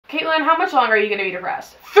Caitlin, how much longer are you gonna be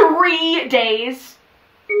depressed? 3 days?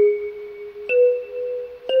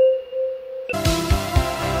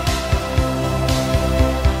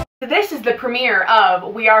 This is the premiere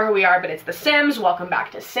of We Are Who We Are, but it's The Sims. Welcome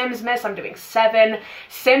back to Simsmas. I'm doing 7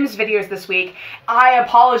 Sims videos this week. I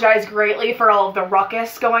apologize greatly for all of the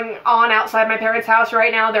ruckus going on outside my parents' house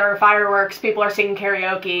right now. There are fireworks, people are singing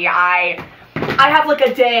karaoke. I have like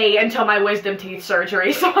a day until my wisdom teeth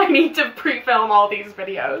surgery, so I need to pre-film all these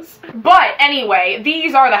videos. But anyway,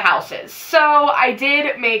 these are the houses. So I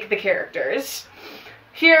did make the characters.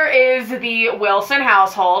 Here is the Wilson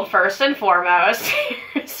household, first and foremost.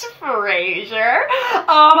 Here's Frasier.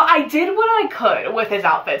 I did what I could with his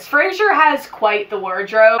outfits. Frasier has quite the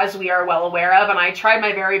wardrobe, as we are well aware of, and I tried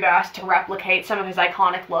my very best to replicate some of his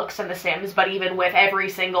iconic looks in The Sims, but even with every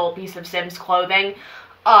single piece of Sims clothing,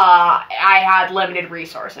 I had limited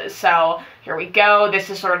resources. So here we go.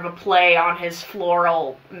 This is sort of a play on his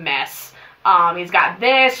floral mess. He's got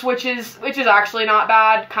this, which is actually not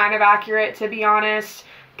bad, kind of accurate to be honest.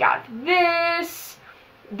 Got this,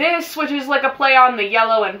 which is like a play on the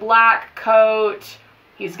yellow and black coat.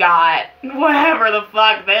 He's got whatever the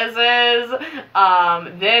fuck this is,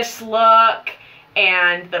 this look,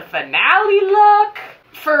 and the finale look.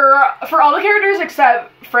 For all the characters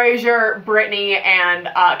except Frasier, Brittany, and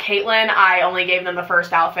Caitlin, I only gave them the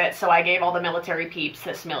first outfit, so I gave all the military peeps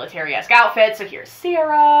this military-esque outfit. So here's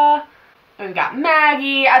Sarah. We've got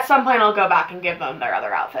Maggie. At some point I'll go back and give them their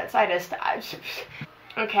other outfits.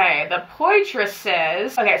 Okay, the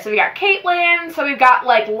poitresses. Okay, so we got Caitlin. So we've got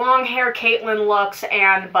like long hair Caitlin looks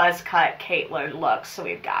and buzz cut Caitlin looks. So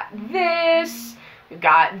we've got this. We've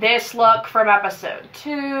got this look from episode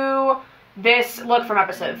 2. This look from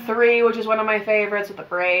episode 3, which is one of my favorites with the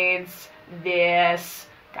braids. This.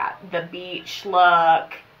 Got the beach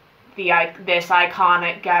look. This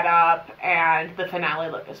iconic getup, and the finale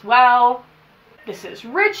look as well. This is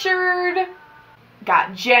Richard.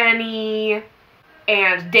 Got Jenny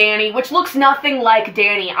and Danny, which looks nothing like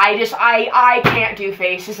Danny. I can't do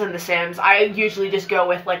faces in The Sims. I usually just go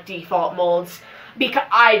with like default molds because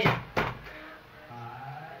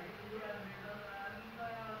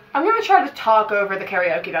I'm gonna try to talk over the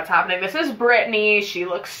karaoke that's happening. This is Brittany. She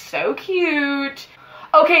looks so cute.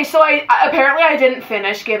 Okay, so apparently I didn't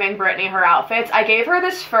finish giving Brittany her outfits. I gave her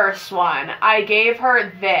this first one. I gave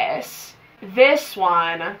her this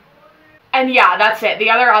one, and yeah, that's it. The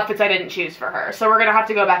other outfits I didn't choose for her, so we're gonna have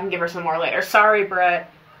to go back and give her some more later. Sorry, Britt.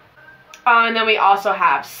 And then we also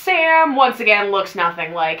have Sam. Once again, looks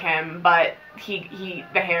nothing like him, but the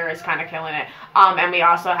hair is kind of killing it. And we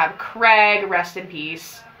also have Craig, rest in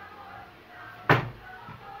peace.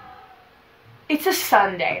 It's a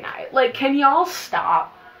Sunday night. Like, can y'all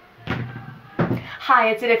stop? Hi,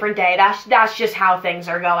 it's a different day. That's just how things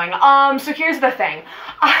are going. So here's the thing.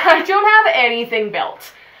 I don't have anything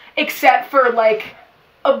built except for like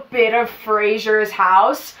a bit of Frasier's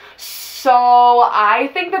house. So I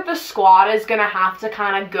think that the squad is gonna have to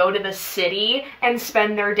kind of go to the city and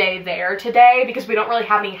spend their day there today because we don't really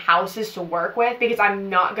have any houses to work with because I'm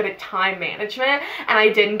not good at time management and I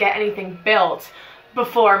didn't get anything built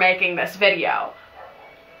before making this video.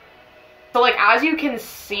 So like as you can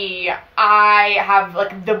see, I have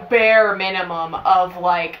like the bare minimum of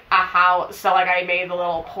like a house. So like I made the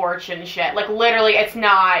little porch and shit. Like literally it's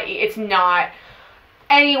not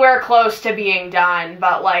anywhere close to being done,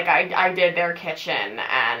 but like I did their kitchen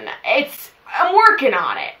and I'm working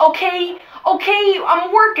on it. Okay,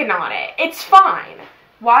 I'm working on it. It's fine.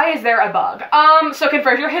 Why is there a bug? So can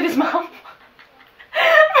Frasier hit his mom?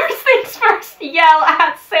 First things first, yell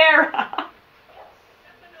at Sarah.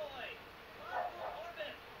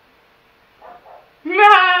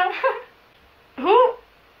 Who?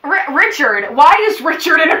 Richard? Why is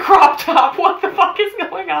Richard in a crop top? What the fuck is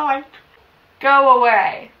going on? Go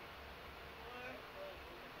away.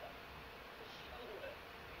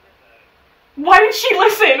 Why did she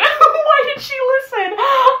listen? Why did she listen?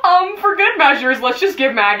 For good measures, let's just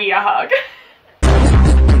give Maggie a hug.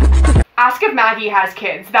 Ask if Maggie has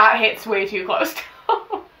kids. That hits way too close.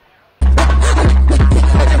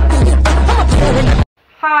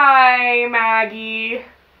 Hi, Maggie.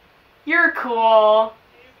 You're cool.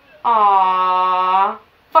 Aww.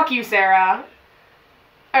 Fuck you, Sarah.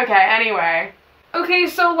 Okay, anyway. Okay,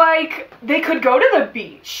 so, like, they could go to the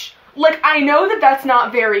beach. Like, I know that that's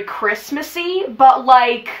not very Christmassy, but,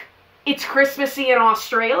 like, it's Christmassy in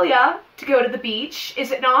Australia to go to the beach,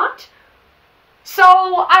 is it not? So,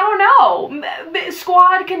 I don't know. The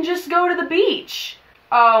squad can just go to the beach.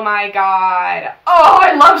 Oh my god. Oh,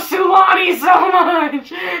 I love Sulani so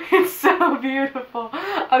much. It's so beautiful.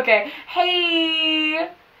 Okay. Hey.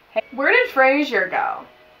 Where did Frasier go?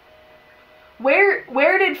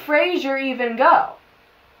 Where did Frasier even go?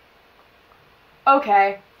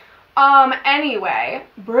 Okay. Anyway,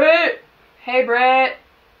 Britt. Hey, Britt.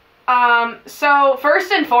 So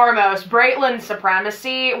first and foremost, Braitlin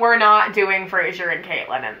supremacy. We're not doing Frasier and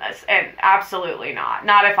Caitlin in this, and absolutely not.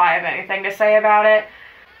 Not if I have anything to say about it.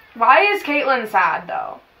 Why is Caitlin sad,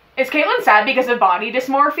 though? Is Caitlin sad because of body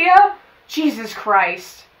dysmorphia? Jesus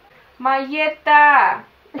Christ. Mayeta.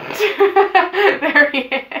 There he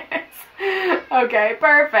is. Okay,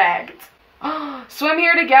 perfect. Swim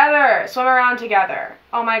here together. Swim around together.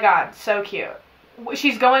 Oh my god, so cute.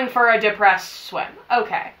 She's going for a depressed swim.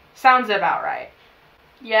 Okay, sounds about right.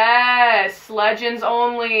 Yes, legends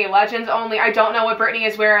only. Legends only. I don't know what Brittany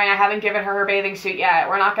is wearing. I haven't given her bathing suit yet.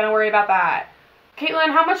 We're not going to worry about that.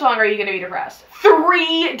 Caitlin, how much longer are you going to be depressed?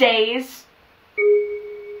 3 days?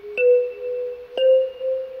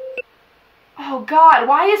 Oh god,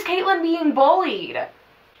 why is Caitlin being bullied?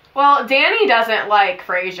 Well, Danny doesn't like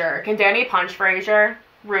Frasier. Can Danny punch Frasier?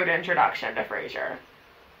 Rude introduction to Frasier.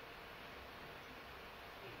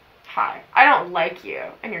 Hi, I don't like you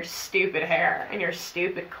and your stupid hair and your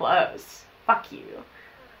stupid clothes. Fuck you.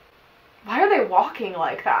 Why are they walking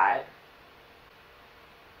like that?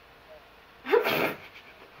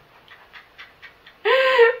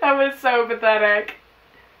 That was so pathetic.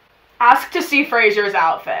 Ask to see Frasier's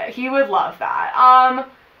outfit. He would love that.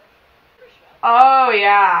 Oh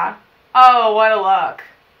yeah. Oh, what a look.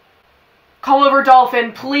 Call over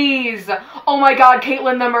Dolphin, please. Oh my god,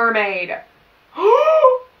 Caitlin the mermaid.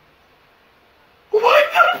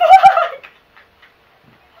 What the fuck?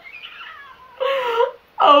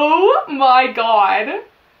 Oh my god.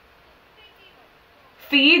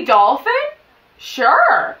 The dolphin?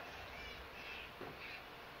 Sure.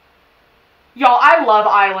 Y'all, I love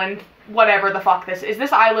Island, whatever the fuck this is. Is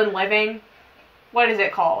this Island Living? What is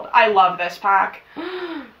it called? I love this pack.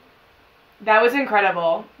 That was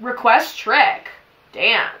incredible. Request trick.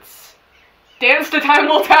 Dance. Dance to time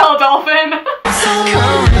will tell, Dolphin.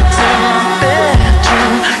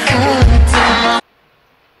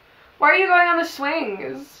 Why are you going on the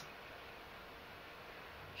swings?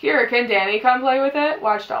 Here, can Danny come play with it?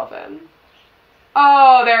 Watch Dolphin.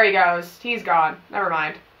 Oh, there he goes. He's gone. Never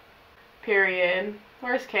mind. Period.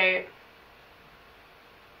 Where's Kate?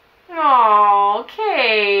 Aw,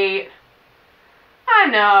 Kate. I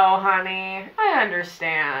know, honey. I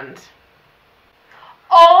understand.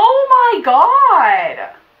 Oh my god!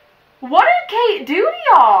 What did Kate do to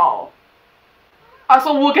y'all?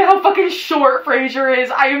 Also, look at how fucking short Frasier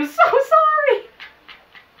is. I am so sorry.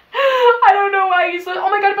 I don't know why he's so... Oh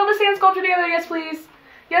my god, build a sand sculpture together. Yes, please.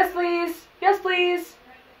 Yes, please. Yes, please.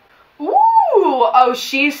 Ooh! Oh,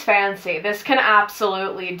 she's fancy. This can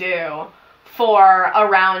absolutely do for a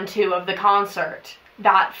round 2 of the concert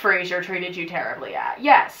that Frasier treated you terribly at.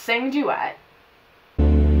 Yes, sing duet.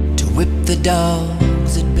 To whip the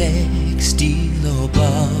dogs at beg, steal or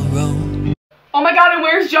borrow. Oh my god, and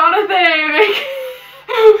where's Jonathan?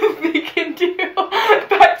 They can do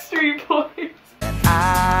Backstreet Boys.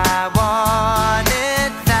 I want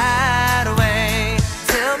it that way.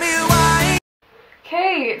 Tell me why.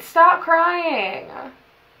 Kate, stop crying.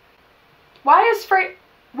 Why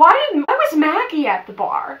was Maggie at the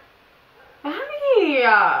bar? Maggie!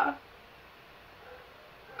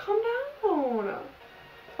 Calm down.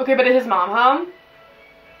 Okay, but is his mom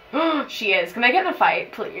home? She is. Can I get in a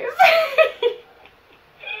fight, please?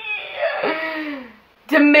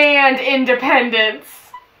 Demand independence.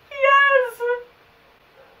 Yes.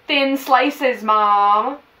 Thin slices,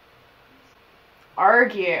 Mom.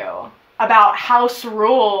 Argue about house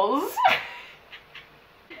rules.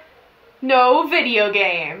 No video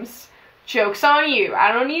games. Joke's on you.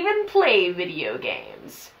 I don't even play video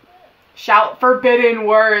games. Shout forbidden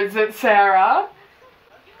words at Sarah.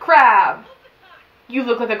 Crab. You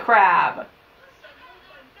look like a crab.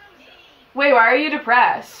 Wait, why are you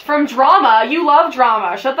depressed? From drama? You love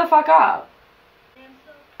drama. Shut the fuck up.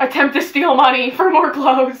 Attempt to steal money for more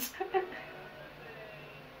clothes.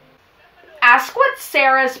 Ask what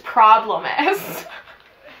Sarah's problem is.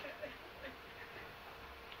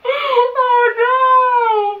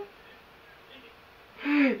 Oh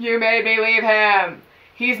no! You made me leave him.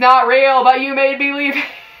 He's not real, but you made me leave him.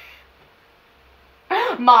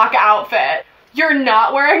 Mock outfit. You're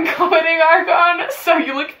not wearing comedy argon, so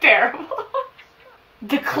you look terrible.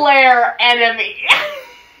 Declare enemy.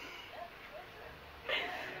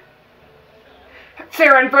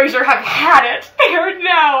 Sarah and Frasier have had it. They are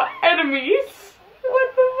now enemies.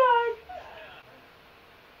 What the fuck?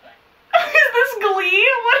 Is this Glee?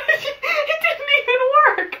 What did you... It didn't even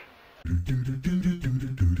work.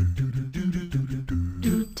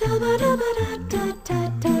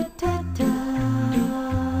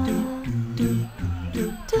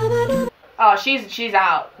 Oh, she's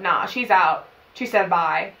out. Nah, she's out. She said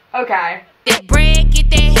bye. Okay. That bread, get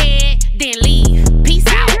that head, then leave. Peace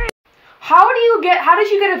out. How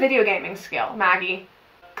did you get a video gaming skill, Maggie?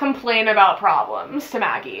 Complain about problems to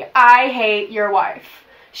Maggie. I hate your wife.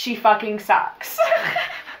 She fucking sucks.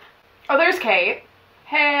 Oh, there's Kate.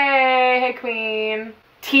 Hey queen.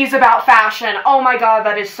 Tease about fashion. Oh my god,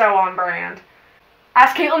 that is so on brand.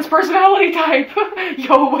 Ask Caitlin's personality type.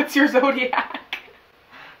 Yo, what's your zodiac?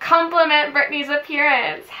 Compliment Brittany's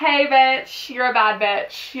appearance. Hey bitch, you're a bad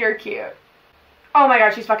bitch. You're cute. Oh my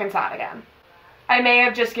god, she's fucking sad again. I may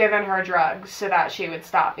have just given her drugs so that she would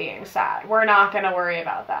stop being sad. We're not gonna worry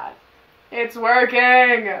about that. It's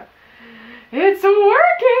working. It's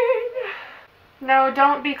working. No,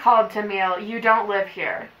 don't be called Tamil. You don't live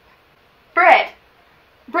here. Britt,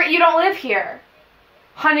 you don't live here.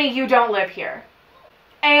 Honey, you don't live here.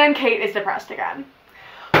 And Kate is depressed again.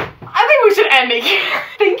 I think we should end it here.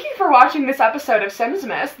 Thank you for watching this episode of Sims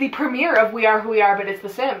Miss, the premiere of We Are Who We Are, but it's The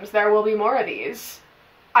Sims. There will be more of these.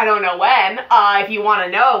 I don't know when. If you want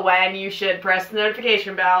to know when, you should press the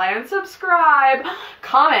notification bell and subscribe.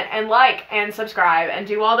 Comment and like and subscribe and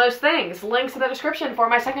do all those things. Links in the description for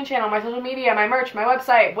my second channel, my social media, my merch, my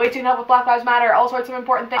website, ways to help with Black Lives Matter, all sorts of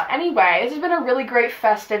important things. Anyway, this has been a really great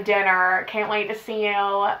festive dinner. Can't wait to see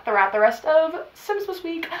you throughout the rest of Sims this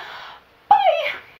week.